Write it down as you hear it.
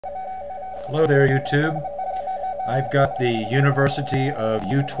Hello there, YouTube. I've got the University of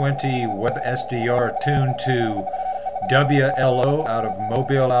U20 WebSDR tuned to WLO out of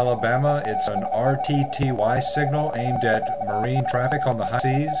Mobile, Alabama. It's an RTTY signal aimed at marine traffic on the high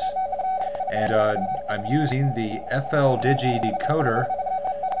seas. And I'm using the FLDIGI decoder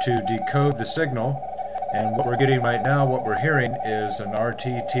to decode the signal. And what we're getting right now, what we're hearing, is an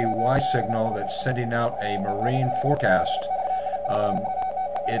RTTY signal that's sending out a marine forecast.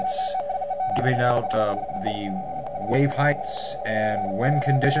 It's giving out the wave heights and wind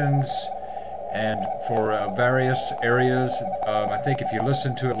conditions, and for various areas. I think if you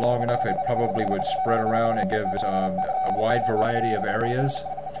listen to it long enough, it probably would spread around and give a wide variety of areas.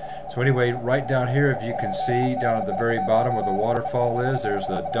 So anyway, right down here, if you can see down at the very bottom where the waterfall is, there's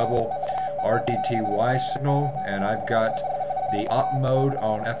the double RTTY signal, and I've got the op mode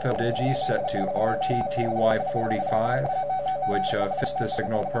on FLDIGI set to RTTY 45, which fits the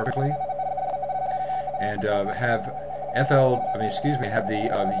signal perfectly. And have the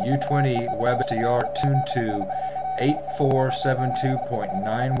U20 WebSDR tuned to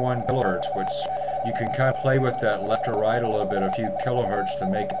 8472.91 kHz, which you can kind of play with that left or right a little bit, a few kilohertz, to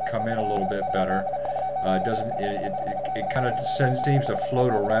make it come in a little bit better. It kind of seems to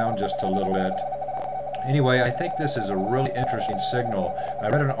float around just a little bit. Anyway, I think this is a really interesting signal. I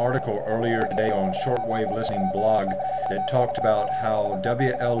read an article earlier today on Shortwave Listening blog that talked about how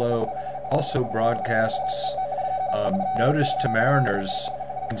WLO also broadcasts notice to mariners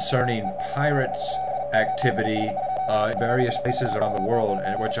concerning pirates activity in various places around the world,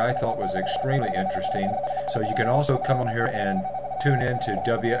 and which I thought was extremely interesting. So you can also come on here and tune in to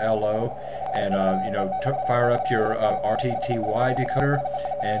WLO and fire up your RTTY decoder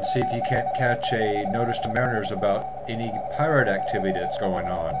and see if you can't catch a notice to mariners about any pirate activity that's going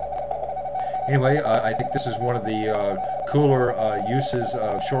on. Anyway, I think this is one of the cooler uses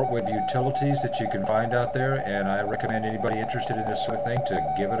of shortwave utilities that you can find out there, and I recommend anybody interested in this sort of thing to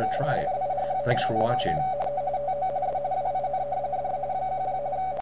give it a try. Thanks for watching.